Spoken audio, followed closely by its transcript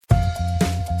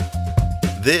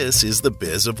This is the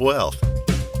Biz of Wealth.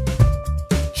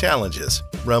 Challenges,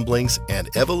 rumblings, and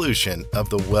evolution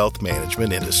of the wealth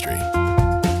management industry.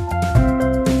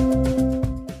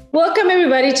 Welcome,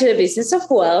 everybody, to the Business of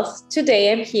Wealth.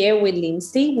 Today, I'm here with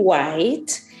Lindsay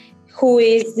White, who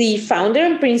is the founder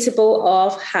and principal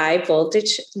of High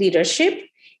Voltage Leadership.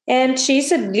 And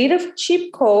she's a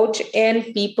leadership coach and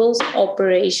people's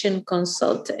operation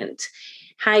consultant.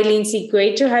 Hi, Lindsay.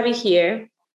 Great to have you here.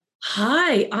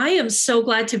 Hi, I am so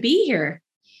glad to be here.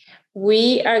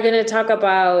 We are going to talk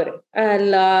about a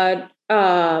lot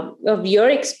of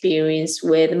your experience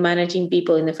with managing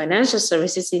people in the financial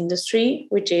services industry,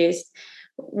 which is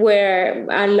where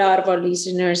a lot of our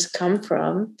listeners come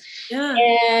from. Yeah.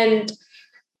 And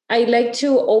I'd like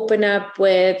to open up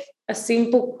with a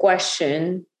simple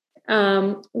question.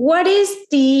 What is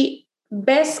the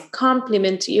best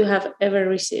compliment you have ever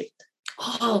received?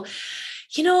 Oh,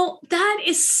 that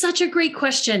is such a great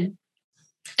question.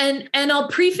 And I'll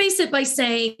preface it by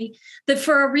saying that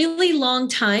for a really long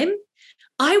time,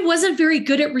 I wasn't very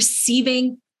good at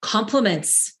receiving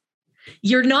compliments.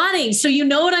 You're nodding, so you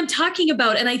know what I'm talking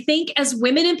about. And I think as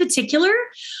women in particular,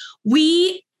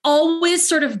 we always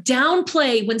sort of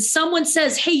downplay when someone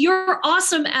says, hey, you're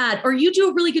awesome at, or you do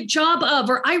a really good job of,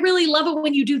 or I really love it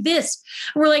when you do this.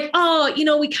 And we're like, oh,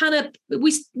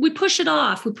 we push it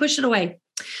off, we push it away.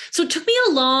 So it took me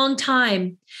a long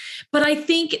time, but I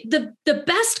think the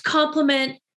best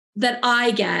compliment that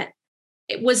I get,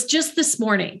 it was just this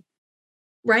morning,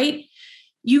 right?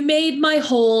 You made my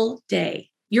whole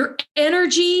day. Your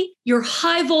energy, your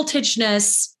high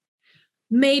voltageness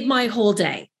made my whole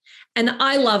day. And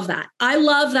I love that. I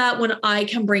love that when I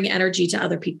can bring energy to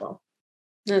other people.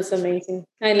 That's amazing.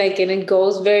 I like it. It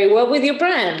goes very well with your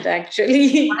brand,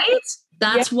 actually. Right?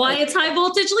 That's why it's high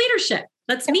voltage leadership.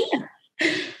 That's me.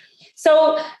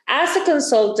 So as a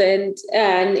consultant,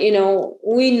 and,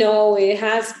 we know it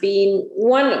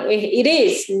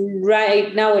is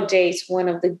right nowadays, one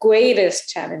of the greatest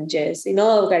challenges in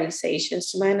all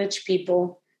organizations to manage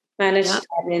people, manage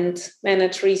talent,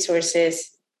 manage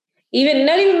resources.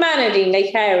 Not even managing,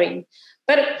 like hiring.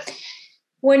 But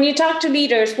when you talk to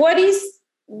leaders, what is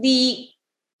the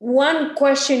one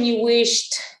question you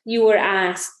wished you were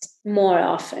asked more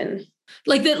often?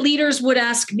 Like that leaders would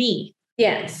ask me.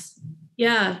 Yes.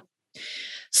 Yeah.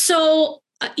 So,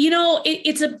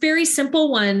 it's a very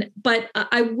simple one, but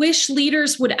I wish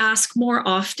leaders would ask more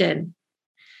often,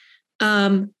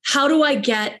 how do I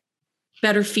get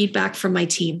better feedback from my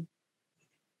team?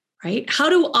 Right? How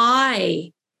do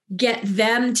I get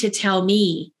them to tell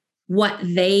me what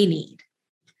they need?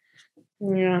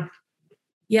 Yeah.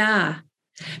 Yeah.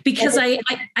 Because I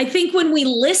think when we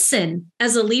listen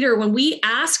as a leader, when we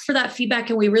ask for that feedback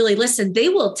and we really listen, they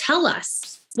will tell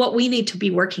us what we need to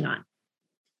be working on.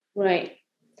 Right.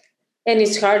 And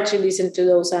it's hard to listen to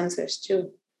those answers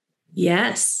too.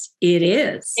 Yes, it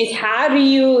is. How do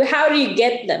you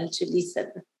get them to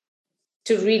listen,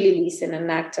 to really listen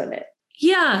and act on it?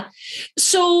 Yeah.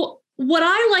 So what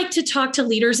I like to talk to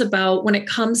leaders about when it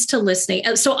comes to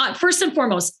listening. So first and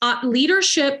foremost,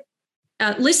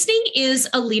 listening is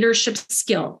a leadership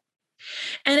skill.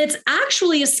 And it's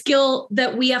actually a skill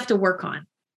that we have to work on.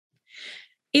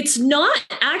 It's not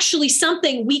actually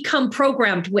something we come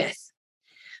programmed with.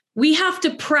 We have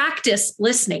to practice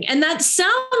listening. And that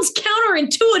sounds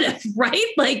counterintuitive, right?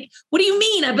 Like, what do you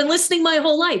mean? I've been listening my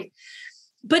whole life.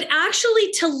 But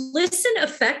actually, to listen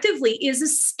effectively is a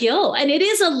skill, and it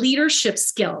is a leadership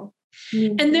skill.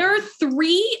 Mm-hmm. And there are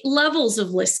 3 levels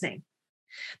of listening.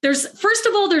 First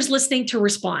of all, there's listening to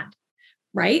respond,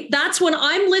 right? That's when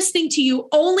I'm listening to you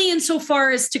only insofar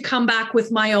as to come back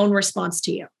with my own response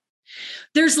to you.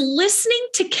 There's listening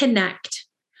to connect,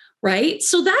 right?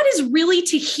 So that is really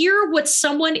to hear what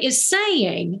someone is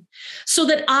saying so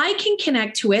that I can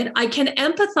connect to it. I can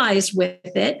empathize with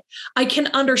it. I can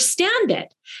understand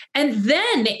it. And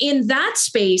then in that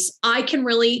space, I can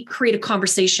really create a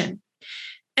conversation.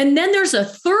 And then there's a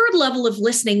 3rd level of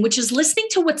listening, which is listening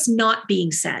to what's not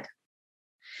being said.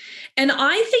 And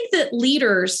I think that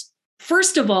leaders,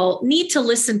 first of all, need to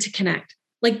listen to connect.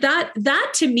 Like that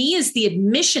to me is the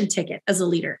admission ticket as a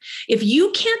leader. If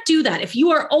you can't do that, if you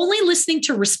are only listening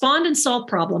to respond and solve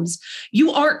problems,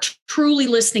 you aren't truly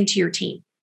listening to your team.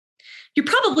 You're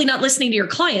probably not listening to your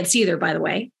clients either, by the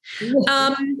way.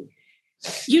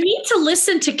 You need to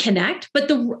listen to connect, but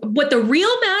what the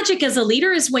real magic as a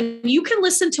leader is when you can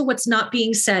listen to what's not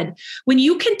being said, when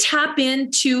you can tap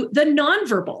into the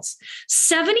nonverbals.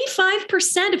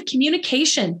 75% of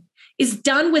communication is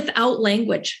done without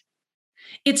language.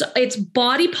 It's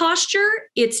body posture,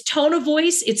 it's tone of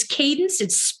voice, it's cadence,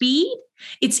 it's speed,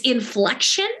 it's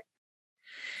inflection.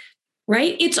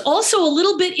 right? It's also a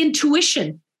little bit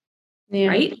intuition,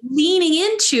 right? Leaning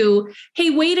into, hey,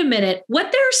 wait a minute,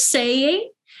 what they're saying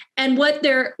and what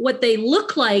they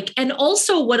look like, and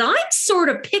also what I'm sort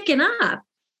of picking up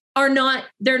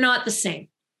they're not the same.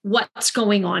 What's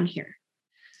going on here?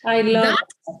 I love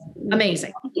that's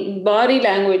amazing. Body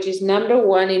language is number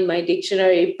one in my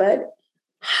dictionary, but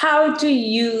how do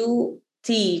you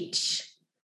teach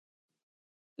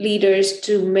leaders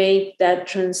to make that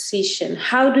transition?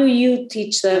 How do you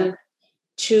teach them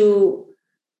to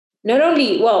not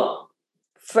only,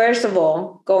 first of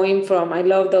all, going from, I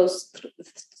love those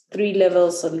three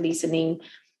levels of listening,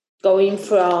 going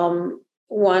from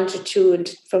 1 to 2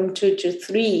 and from 2 to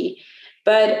 3.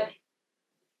 But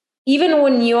even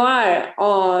when you are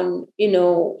on,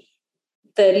 the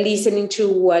listening to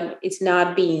what is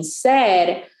not being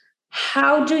said,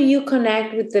 how do you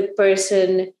connect with the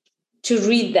person to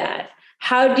read that?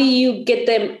 How do you get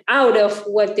them out of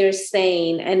what they're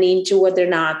saying and into what they're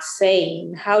not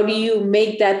saying? How do you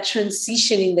make that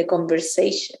transition in the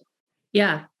conversation?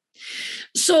 Yeah.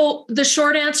 So the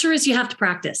short answer is you have to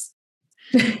practice.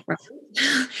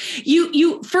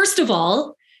 You first of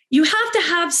all, you have to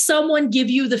have someone give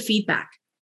you the feedback.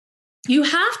 You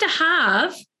have to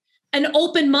have an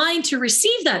open mind to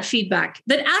receive that feedback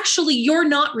that actually you're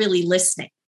not really listening,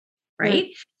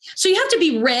 right? So you have to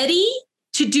be ready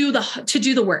to do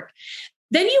the work.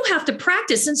 Then you have to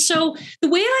practice. And so the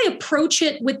way I approach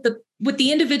it with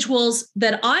the individuals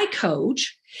that I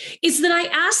coach is that I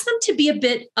ask them to be a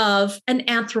bit of an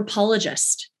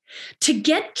anthropologist, to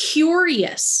get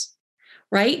curious,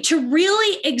 right? To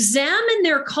really examine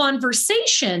their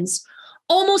conversations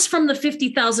almost from the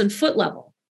 50,000 foot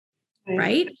level,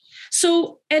 right?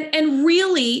 So, and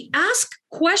really ask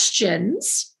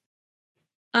questions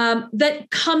that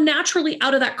come naturally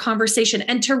out of that conversation,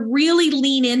 and to really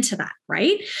lean into that,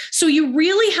 right? So you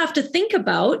really have to think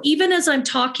about, even as I'm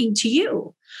talking to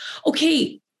you,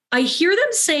 okay, I hear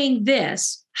them saying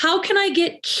this. How can I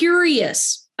get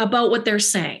curious about what they're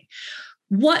saying?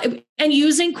 And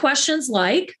using questions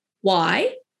like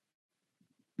why,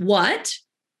 what,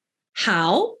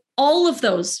 how, all of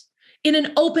those in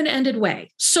an open-ended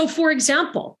way. So for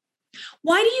example,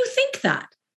 why do you think that?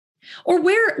 Or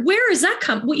where is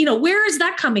that where is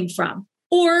that coming from?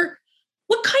 Or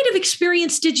what kind of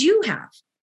experience did you have?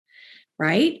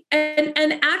 Right?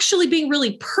 And actually being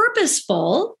really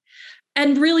purposeful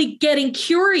and really getting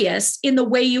curious in the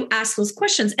way you ask those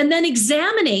questions, and then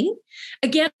examining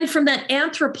again from that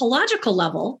anthropological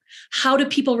level, how do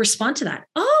people respond to that?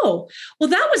 Oh, well,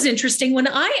 that was interesting. When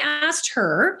I asked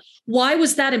her, why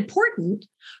was that important?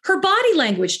 Her body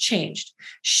language changed.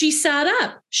 She sat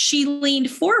up, she leaned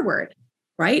forward,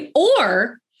 right?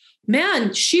 Or,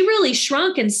 man, she really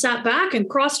shrunk and sat back and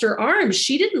crossed her arms.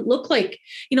 She didn't look like,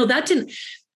 that didn't.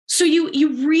 So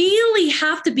you really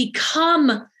have to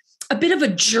become a bit of a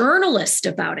journalist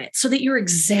about it so that you're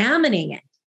examining it,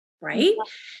 right?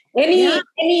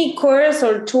 Any course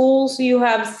or tools you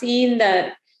have seen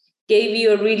that gave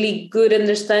you a really good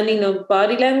understanding of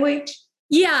body language?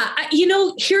 Yeah.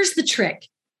 Here's the trick.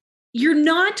 You're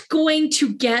not going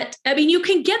to get, you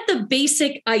can get the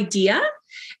basic idea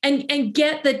and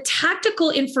get the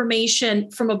tactical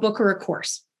information from a book or a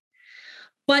course,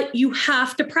 but you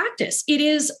have to practice. It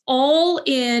is all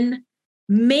in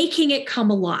making it come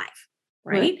alive,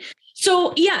 right?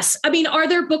 So yes, are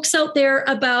there books out there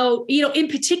about, in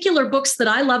particular books that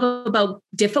I love about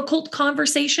difficult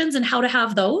conversations and how to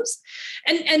have those?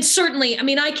 And certainly,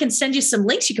 I can send you some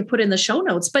links you could put in the show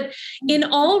notes, but in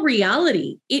all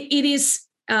reality, it is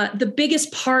the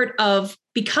biggest part of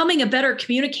becoming a better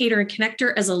communicator and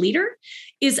connector as a leader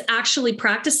is actually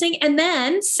practicing and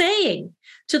then saying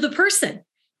to the person,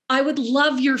 I would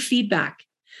love your feedback.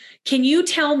 Can you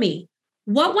tell me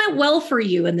what went well for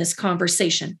you in this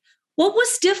conversation? What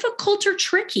was difficult or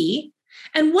tricky?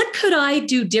 And what could I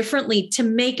do differently to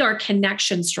make our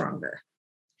connection stronger?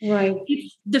 Right.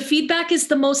 The feedback is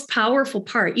the most powerful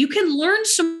part. You can learn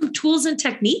some tools and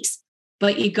techniques,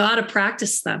 but you got to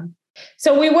practice them.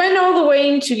 So we went all the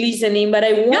way into listening, but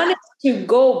I wanted to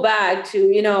go back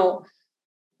to,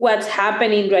 what's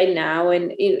happening right now.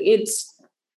 And it's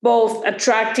both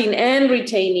attracting and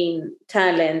retaining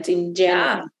talent in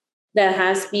general. That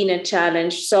has been a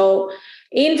challenge. So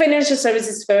in financial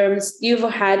services firms, you've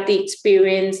had the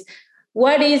experience.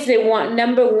 What is the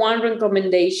number one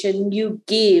recommendation you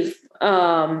give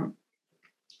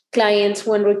clients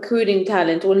when recruiting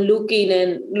talent, when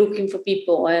looking for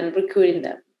people and recruiting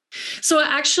them? So I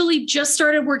actually just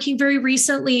started working very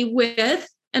recently with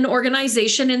an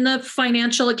organization in the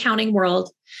financial accounting world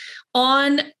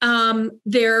on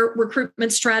their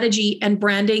recruitment strategy and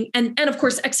branding and of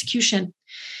course, execution.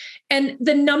 And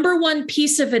the number one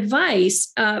piece of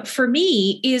advice for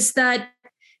me is that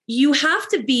you have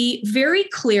to be very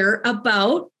clear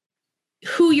about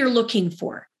who you're looking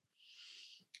for.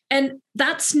 And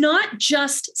that's not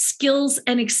just skills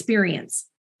and experience,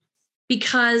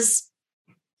 because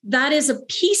that is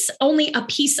only a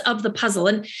piece of the puzzle.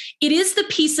 And it is the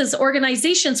piece as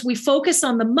organizations we focus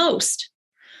on the most.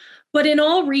 But in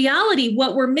all reality,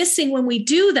 what we're missing when we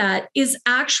do that is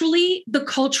actually the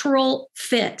cultural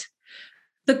fit,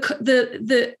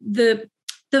 the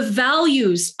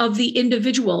values of the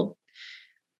individual.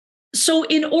 So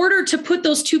in order to put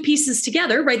those two pieces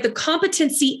together, right, the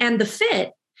competency and the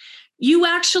fit, you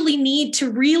actually need to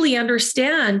really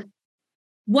understand,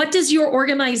 what does your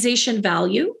organization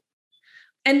value?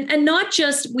 And not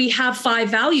just we have 5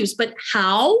 values, but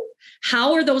how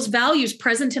are those values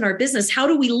present in our business? How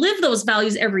do we live those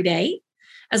values every day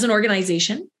as an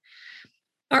organization?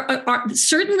 Are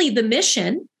certainly the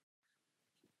mission,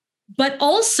 but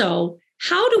also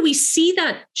how do we see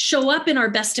that show up in our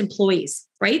best employees,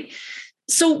 right?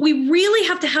 So we really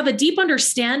have to have a deep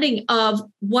understanding of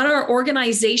what our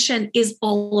organization is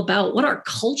all about, what our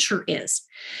culture is.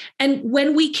 And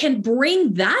when we can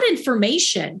bring that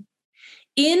information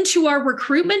into our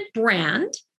recruitment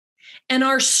brand and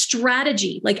our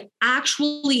strategy, like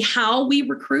actually how we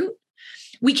recruit,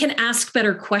 we can ask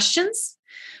better questions.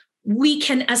 We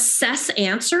can assess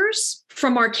answers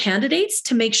from our candidates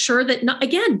to make sure that,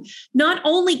 not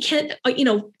only can,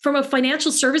 from a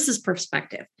financial services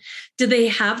perspective, do they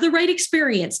have the right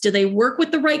experience? Do they work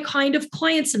with the right kind of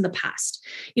clients in the past?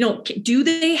 Do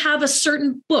they have a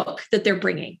certain book that they're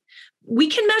bringing? We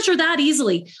can measure that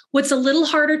easily. What's a little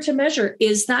harder to measure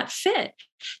is that fit.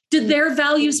 Do their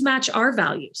values match our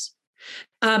values?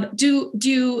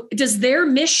 Does their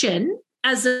mission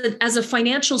as a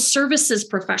financial services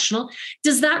professional,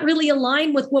 does that really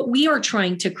align with what we are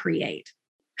trying to create?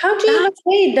 How do you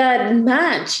say that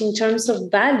match in terms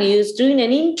of values during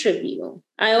an interview?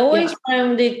 I always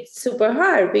found it super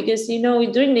hard because,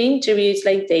 during the interview, it's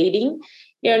like dating.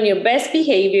 You're on your best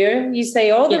behavior. You say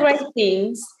all the right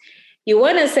things. You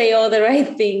want to say all the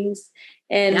right things.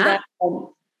 And,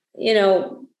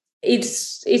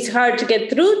 it's hard to get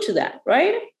through to that,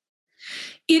 right?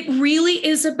 It really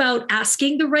is about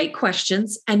asking the right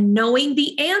questions and knowing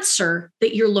the answer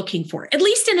that you're looking for, at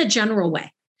least in a general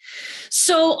way.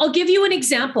 So I'll give you an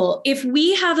example. If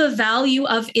we have a value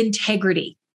of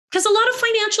integrity, because a lot of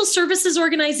financial services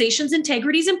organizations,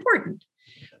 integrity is important,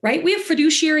 right? We have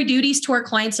fiduciary duties to our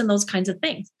clients and those kinds of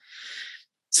things.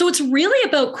 So it's really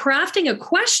about crafting a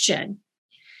question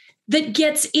that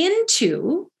gets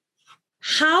into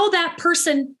how that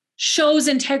person shows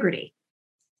integrity.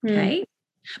 Okay.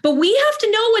 But we have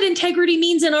to know what integrity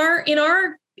means in our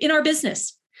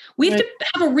business. We have to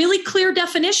have a really clear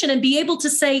definition and be able to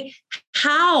say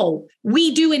how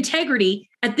we do integrity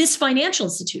at this financial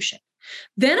institution.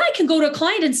 Then I can go to a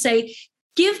client and say,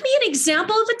 give me an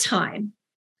example of a time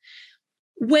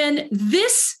when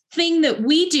this thing that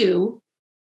we do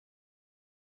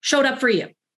showed up for you,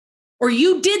 or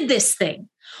you did this thing,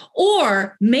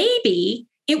 or maybe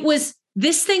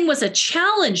this thing was a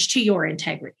challenge to your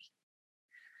integrity.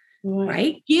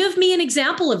 Right? Give me an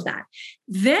example of that.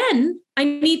 Then I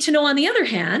need to know, on the other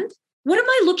hand, what am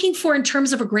I looking for in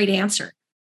terms of a great answer?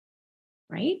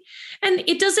 Right? And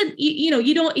it doesn't, you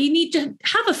need to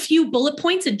have a few bullet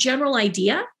points, a general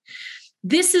idea.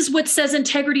 This is what says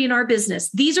integrity in our business.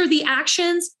 These are the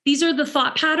actions. These are the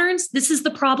thought patterns. This is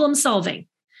the problem solving.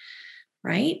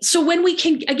 Right? So when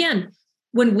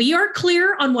we are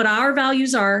clear on what our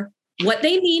values are, what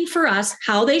they mean for us,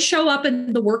 how they show up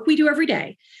in the work we do every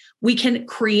day, we can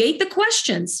create the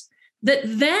questions that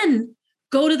then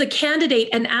go to the candidate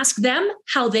and ask them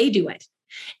how they do it.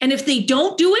 And if they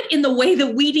don't do it in the way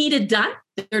that we need it done,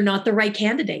 they're not the right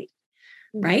candidate,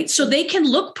 right? So they can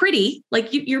look pretty, like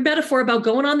your metaphor about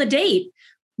going on the date.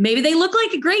 Maybe they look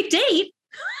like a great date,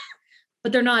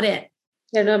 but they're not it.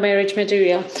 They're not marriage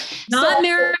material. Not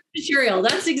marriage material.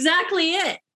 That's exactly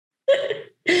it.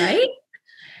 Right?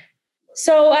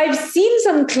 So I've seen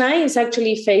some clients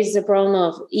actually face the problem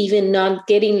of even not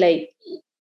getting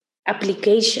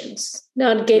applications,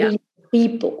 not getting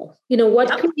people.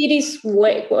 What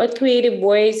creative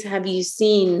ways have you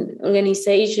seen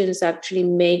organizations actually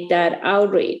make that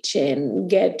outreach and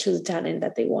get to the talent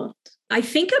that they want? I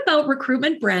think about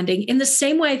recruitment branding in the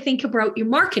same way I think about your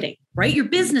marketing, right? Your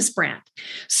business brand.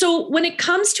 So when it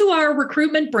comes to our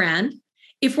recruitment brand,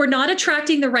 if we're not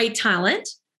attracting the right talent,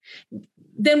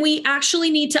 then we actually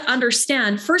need to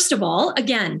understand, first of all,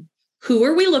 again, who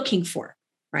are we looking for?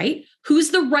 right?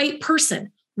 Who's the right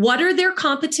person? What are their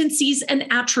competencies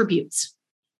and attributes,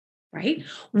 right?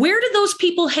 Where do those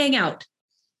people hang out?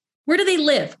 Where do they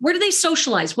live? Where do they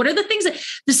socialize? What are the things that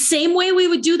the same way we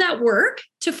would do that work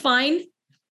to find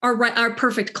our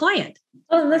perfect client?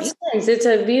 Oh, that's nice. It's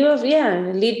a view of,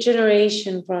 lead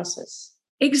generation process.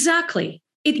 Exactly.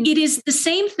 It is the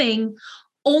same thing,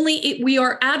 only we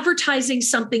are advertising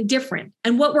something different.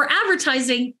 And what we're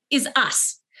advertising is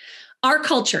us, our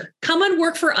culture. Come and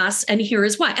work for us, and here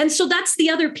is why. And so that's the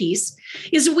other piece,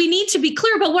 is we need to be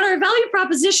clear about what our value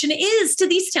proposition is to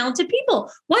these talented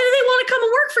people. Why do they want to come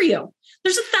and work for you?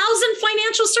 There's 1,000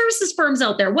 financial services firms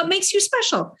out there. What makes you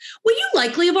special? Well, you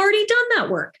likely have already done that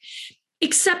work,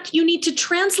 except you need to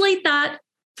translate that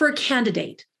for a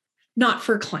candidate, not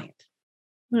for a client,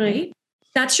 right?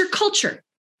 That's your culture.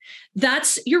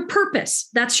 That's your purpose.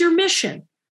 That's your mission,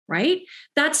 right?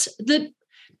 That's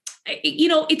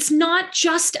it's not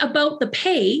just about the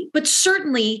pay, but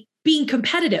certainly being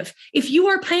competitive. If you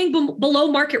are paying below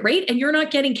market rate and you're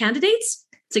not getting candidates,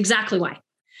 it's exactly why.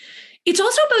 It's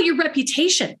also about your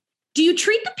reputation. Do you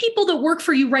treat the people that work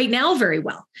for you right now very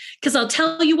well? Because I'll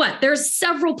tell you what, there's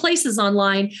several places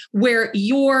online where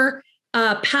your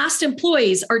past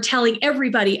employees are telling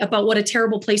everybody about what a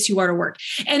terrible place you are to work.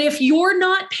 And if you're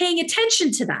not paying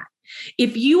attention to that,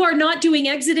 if you are not doing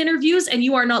exit interviews and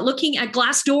you are not looking at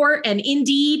Glassdoor and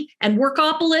Indeed and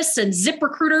Workopolis and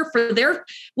ZipRecruiter for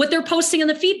what they're posting in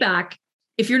the feedback,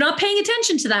 if you're not paying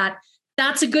attention to that,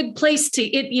 that's a good place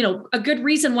a good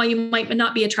reason why you might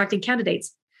not be attracting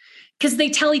candidates, because they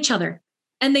tell each other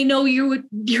and they know you're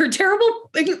a terrible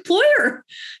employer,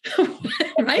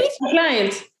 right?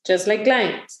 Just like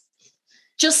clients.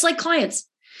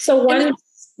 So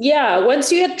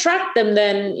once you attract them,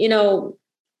 then,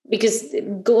 because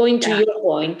going to your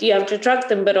point, you have to attract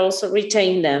them, but also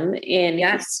retain them and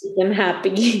keep them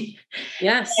happy.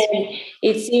 Yes. And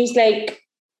it seems like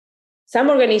some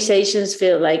organizations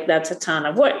feel like that's a ton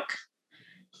of work.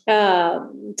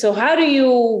 So how do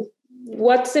you,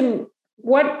 give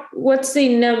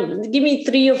me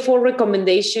 3 or 4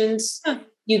 recommendations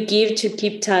you give to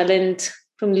keep talent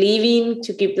from leaving,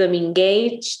 to keep them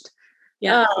engaged?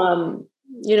 Yeah.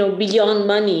 Beyond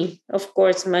money. Of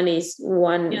course, money is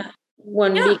one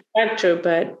big factor,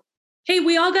 but hey,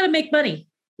 we all got to make money.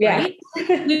 Yeah. Right?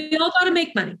 We all got to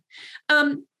make money.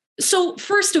 So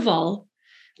first of all,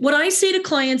 what I say to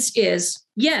clients is,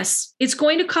 yes, it's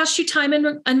going to cost you time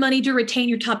and money to retain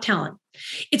your top talent.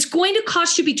 It's going to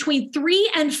cost you between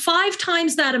 3 and 5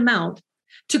 times that amount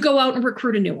to go out and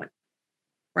recruit a new one.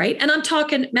 Right. And I'm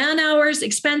talking man hours,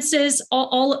 expenses,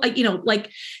 all like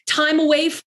time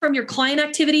away from your client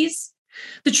activities.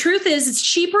 The truth is, it's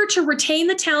cheaper to retain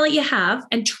the talent you have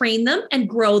and train them and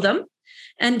grow them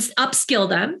and upskill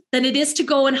them than it is to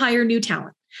go and hire new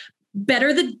talent.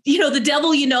 Better the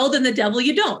devil than the devil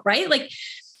you don't, right? Like,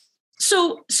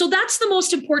 so that's the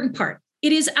most important part.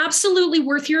 It is absolutely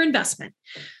worth your investment.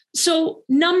 So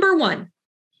number 1,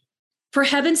 for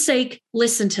heaven's sake,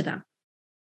 listen to them.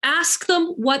 Ask them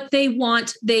what they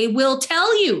want. They will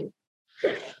tell you.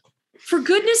 For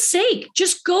goodness sake,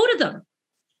 just go to them.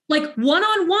 Like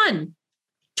one-on-one,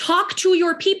 talk to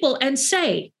your people and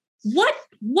say, what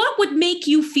would make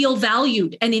you feel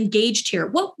valued and engaged here?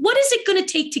 What is it going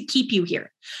to take to keep you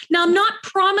here? Now, I'm not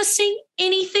promising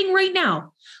anything right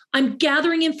now. I'm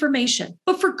gathering information,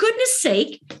 but for goodness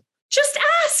sake, just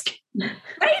ask,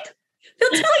 right? They'll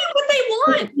tell you what they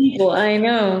want. People, I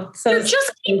know. They're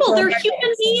just people. They're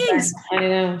human beings. I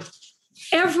know.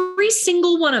 Every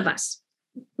single one of us,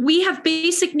 we have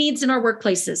basic needs in our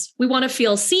workplaces. We want to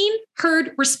feel seen,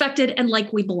 heard, respected, and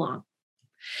like we belong.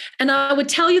 And I would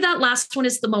tell you that last one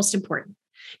is the most important.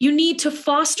 You need to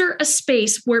foster a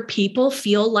space where people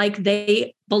feel like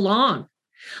they belong,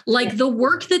 like the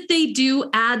work that they do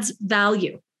adds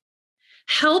value.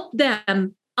 Help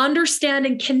them understand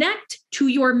and connect to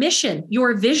your mission,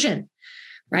 your vision,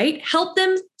 right? Help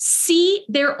them see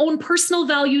their own personal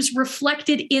values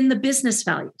reflected in the business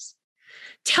values.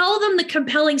 Tell them the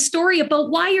compelling story about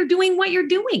why you're doing what you're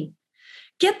doing.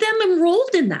 Get them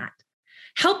enrolled in that.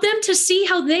 Help them to see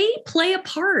how they play a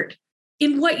part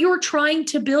in what you're trying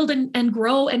to build and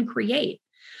grow and create,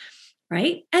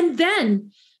 right? And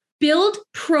then build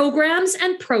programs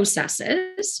and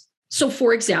processes. So,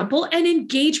 for example, an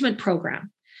engagement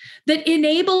program that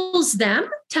enables them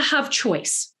to have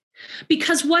choice.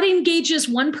 Because what engages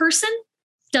one person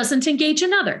doesn't engage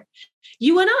another.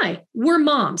 You and I, we're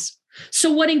moms.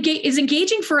 So what is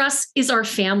engaging for us is our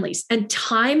families and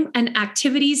time and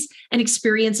activities and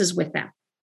experiences with them,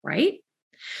 right?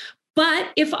 But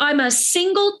if I'm a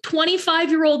single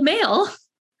 25-year-old male,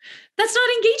 that's not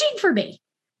engaging for me.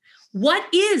 What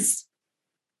is,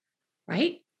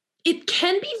 right? It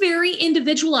can be very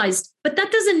individualized, but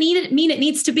that doesn't mean it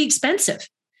needs to be expensive.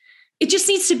 It just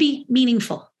needs to be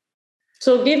meaningful.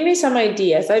 So give me some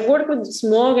ideas. I've worked with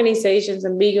small organizations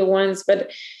and bigger ones,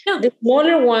 but the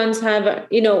smaller ones have,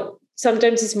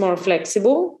 sometimes it's more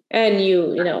flexible, and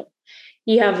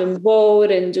you have them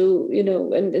vote and do,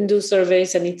 and do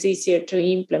surveys, and it's easier to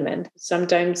implement.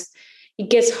 Sometimes it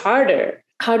gets harder.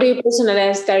 How do you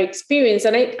personalize that experience?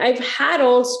 And I've had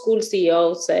old school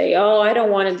CEOs say, "Oh, I don't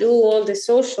want to do all the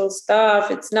social stuff.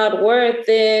 It's not worth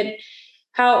it."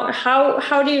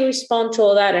 How do you respond to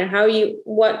all that, and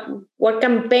what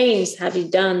campaigns have you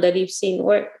done that you've seen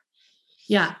work?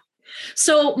 Yeah.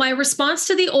 So my response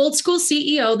to the old school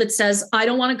CEO that says, "I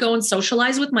don't want to go and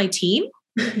socialize with my team,"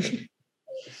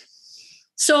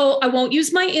 so I won't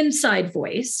use my inside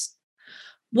voice.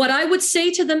 What I would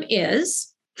say to them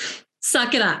is,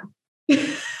 suck it up.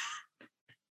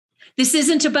 This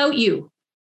isn't about you.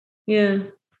 Yeah.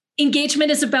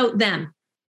 Engagement is about them.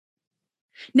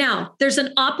 Now, there's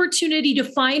an opportunity to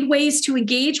find ways to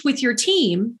engage with your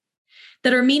team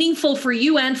that are meaningful for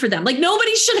you and for them. Like,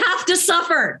 nobody should have to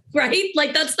suffer, right?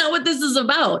 Like, that's not what this is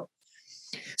about.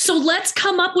 So let's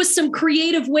come up with some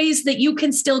creative ways that you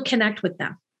can still connect with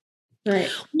them. Right.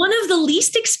 One of the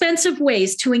least expensive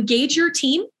ways to engage your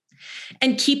team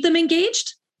and keep them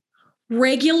engaged,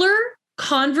 regular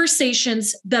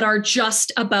conversations that are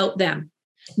just about them,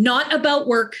 not about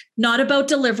work, not about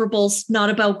deliverables, not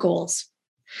about goals.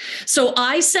 So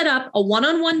I set up a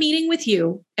one-on-one meeting with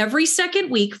you every second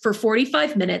week for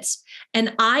 45 minutes.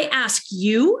 And I ask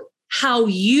you how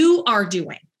you are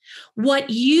doing, what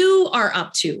you are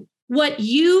up to, what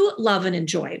you love and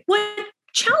enjoy, what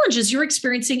challenges you're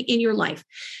experiencing in your life.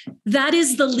 That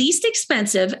is the least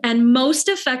expensive and most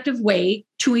effective way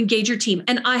to engage your team.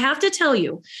 And I have to tell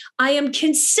you, I am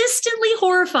consistently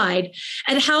horrified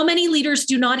at how many leaders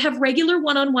do not have regular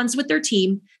one-on-ones with their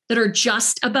team that are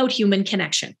just about human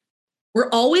connection. We're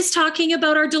always talking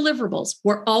about our deliverables.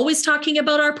 We're always talking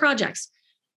about our projects.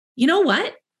 You know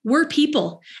what? We're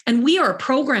people, and we are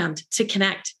programmed to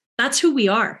connect. That's who we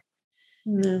are.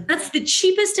 Mm. That's the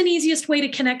cheapest and easiest way to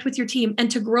connect with your team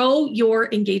and to grow your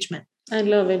engagement. I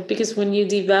love it, because when you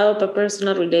develop a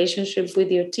personal relationship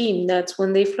with your team, that's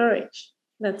when they flourish.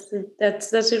 That's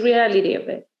the reality of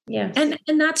it. Yeah. And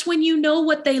that's when you know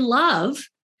what they love.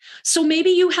 So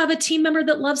maybe you have a team member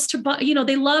that loves to,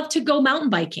 they love to go mountain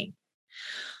biking.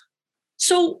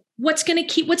 So what's going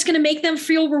to make them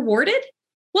feel rewarded?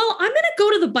 Well, I'm going to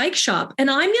go to the bike shop and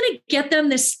I'm going to get them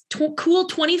this cool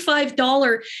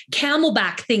 $25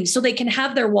 Camelback thing so they can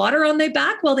have their water on their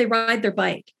back while they ride their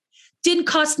bike. Didn't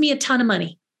cost me a ton of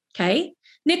money. Okay.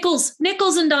 Nickels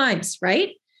and dimes,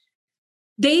 right?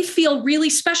 They feel really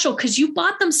special because you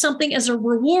bought them something as a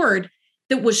reward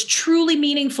that was truly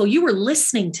meaningful. You were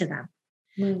listening to them.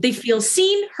 Mm. They feel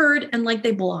seen, heard, and like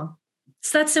they belong.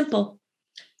 It's that simple.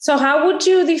 So how would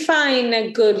you define a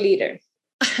good leader?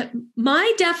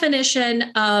 My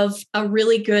definition of a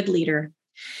really good leader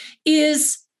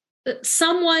is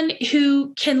someone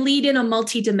who can lead in a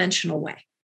multidimensional way.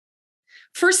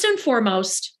 First and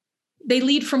foremost, they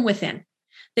lead from within.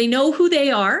 They know who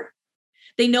they are.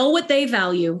 They know what they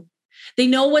value. They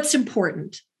know what's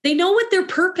important. They know what their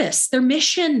purpose, their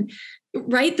mission,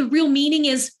 right? The real meaning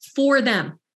is for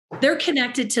them. They're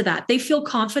connected to that. They feel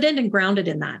confident and grounded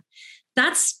in that.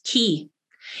 That's key.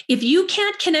 If you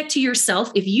can't connect to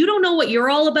yourself, if you don't know what you're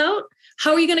all about,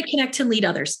 how are you going to connect and lead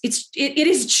others? It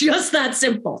is just that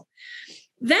simple.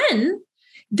 Then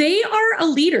they are a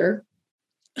leader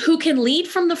who can lead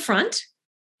from the front,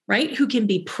 right? Who can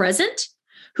be present,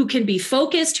 who can be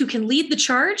focused, who can lead the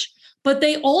charge, but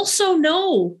they also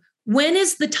know when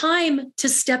is the time to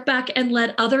step back and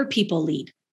let other people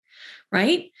lead,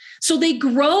 right? So they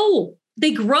grow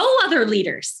other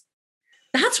leaders.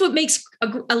 That's what makes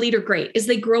a leader great, is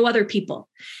they grow other people.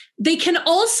 They can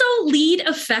also lead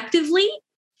effectively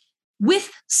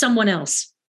with someone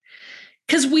else.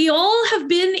 Because we all have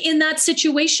been in that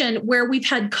situation where we've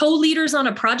had co-leaders on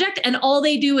a project and all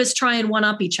they do is try and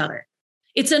one-up each other.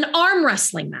 It's an arm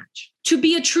wrestling match. To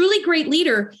be a truly great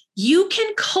leader, you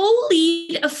can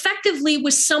co-lead effectively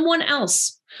with someone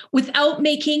else without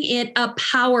making it a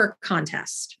power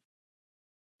contest.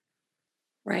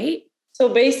 Right? So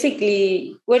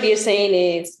basically, what you're saying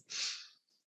is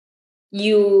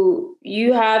you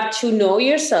have to know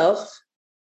yourself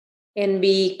and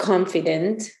be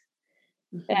confident.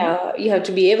 You have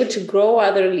to be able to grow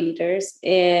other leaders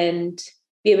and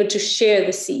be able to share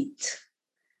the seat.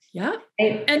 Yeah.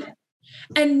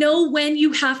 And know when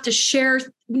you have to share,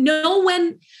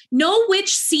 know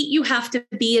which seat you have to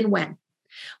be in when.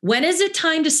 When is it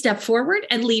time to step forward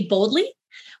and lead boldly?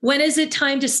 When is it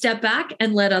time to step back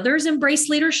and let others embrace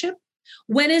leadership?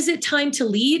 When is it time to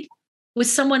lead with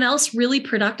someone else really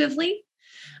productively?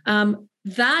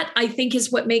 That I think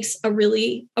is what makes a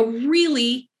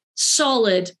really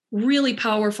solid, really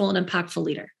powerful and impactful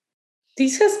leader.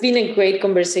 This has been a great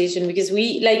conversation because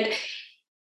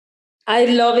I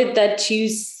love it that you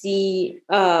see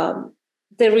the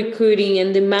recruiting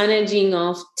and the managing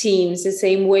of teams the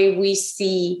same way we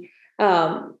see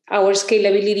our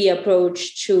scalability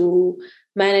approach to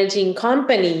managing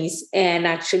companies and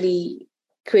actually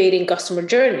creating customer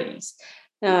journeys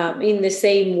in the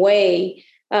same way.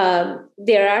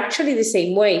 They're actually the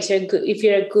same way. So if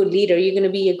you're a good leader, you're going to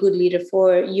be a good leader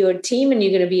for your team and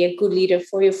you're going to be a good leader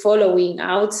for your following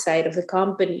outside of the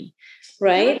company,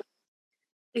 right? Yeah,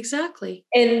 exactly.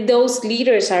 And those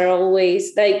leaders are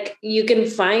always you can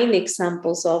find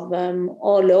examples of them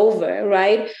all over,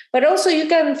 right? But also you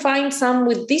can find some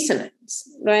with dissonance,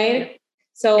 right?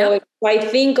 So if I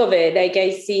think of it,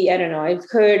 I've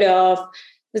heard of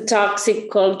the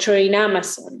toxic culture in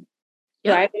Amazon,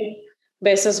 right?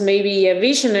 Bezos may be a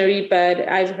visionary, but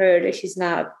I've heard he's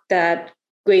not that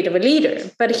great of a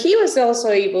leader. But he was also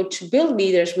able to build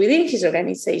leaders within his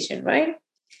organization, right?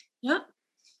 Yeah.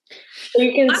 So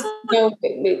you can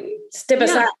step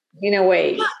aside in a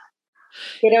way.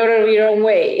 Get out of your own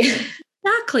way.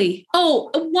 Exactly. Oh,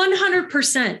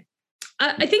 100%.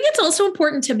 I think it's also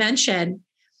important to mention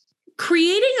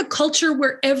creating a culture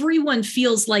where everyone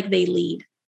feels like they lead.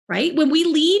 Right? When we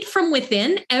lead from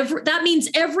within, that means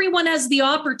everyone has the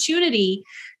opportunity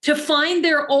to find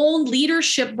their own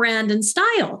leadership brand and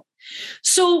style.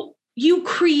 So you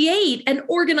create an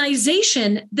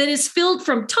organization that is filled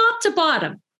from top to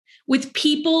bottom with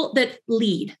people that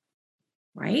lead,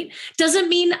 right? Doesn't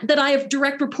mean that I have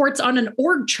direct reports on an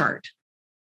org chart,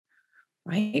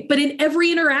 right? But in every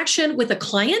interaction with a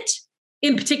client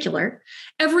in particular,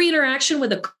 every interaction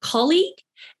with a colleague,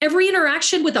 every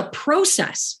interaction with a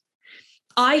process,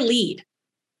 I lead,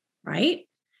 right?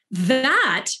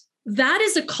 That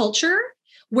is a culture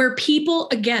where people,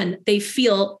 again, they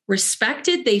feel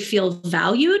respected, they feel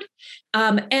valued,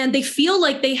 and they feel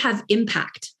like they have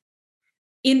impact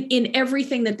in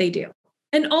everything that they do.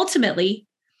 And ultimately,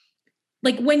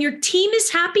 when your team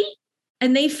is happy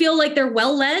and they feel like they're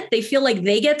well led, they feel like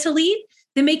they get to lead,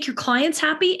 they make your clients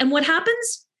happy. And what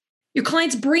happens? Your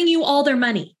clients bring you all their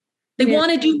money. They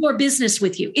want to do more business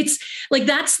with you. It's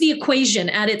that's the equation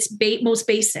at its most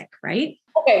basic, right?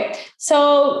 Okay.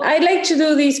 So I'd like to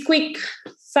do these quick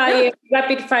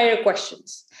rapid fire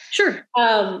questions. Sure.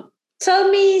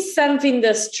 Tell me something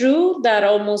that's true that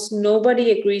almost nobody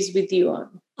agrees with you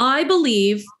on. I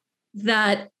believe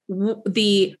that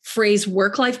the phrase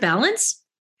work-life balance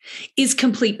is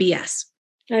complete BS.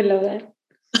 I love that.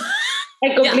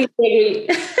 I completely agree.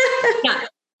 Yeah.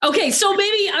 Okay, so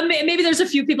maybe there's a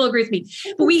few people agree with me,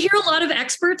 but we hear a lot of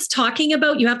experts talking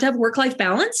about you have to have work-life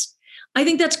balance. I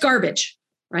think that's garbage,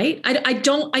 right? I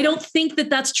don't think that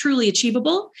that's truly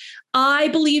achievable. I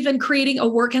believe in creating a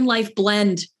work and life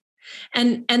blend,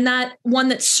 and that one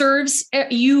that serves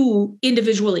you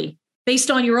individually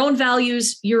based on your own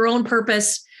values, your own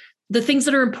purpose, the things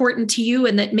that are important to you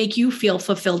and that make you feel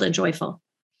fulfilled and joyful.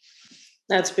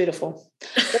 That's beautiful.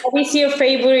 What is your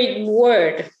favorite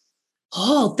word?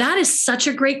 Oh, that is such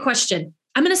a great question.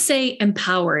 I'm going to say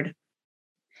empowered.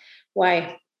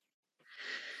 Why?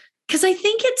 Because I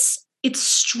think it's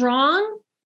strong.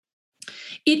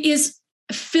 It is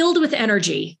filled with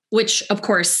energy, which of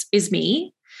course is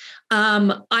me.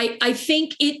 I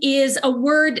think it is a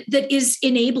word that is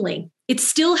enabling. It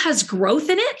still has growth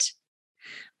in it,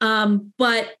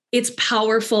 but it's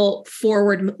powerful,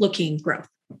 forward-looking growth.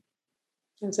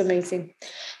 That's amazing.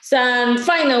 So,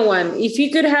 final one. If you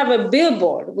could have a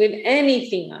billboard with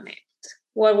anything on it,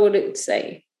 what would it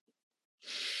say?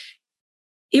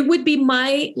 It would be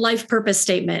my life purpose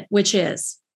statement, which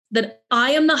is that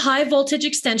I am the high voltage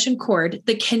extension cord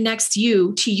that connects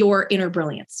you to your inner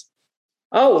brilliance.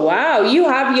 Oh, wow. You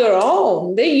have your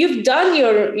own. You've done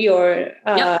your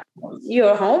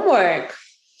homework.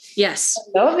 Yes.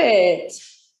 I love it.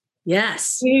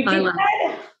 Yes. I love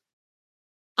it.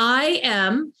 I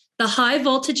am the high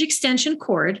voltage extension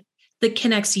cord that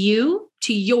connects you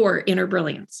to your inner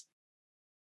brilliance.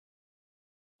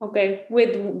 Okay.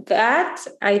 With that,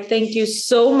 I thank you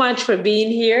so much for being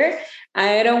here.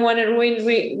 I don't want to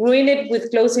ruin it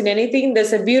with closing anything.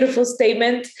 That's a beautiful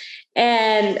statement.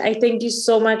 And I thank you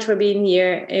so much for being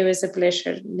here. It was a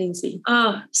pleasure, Lindsay.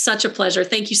 Oh, such a pleasure.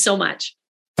 Thank you so much.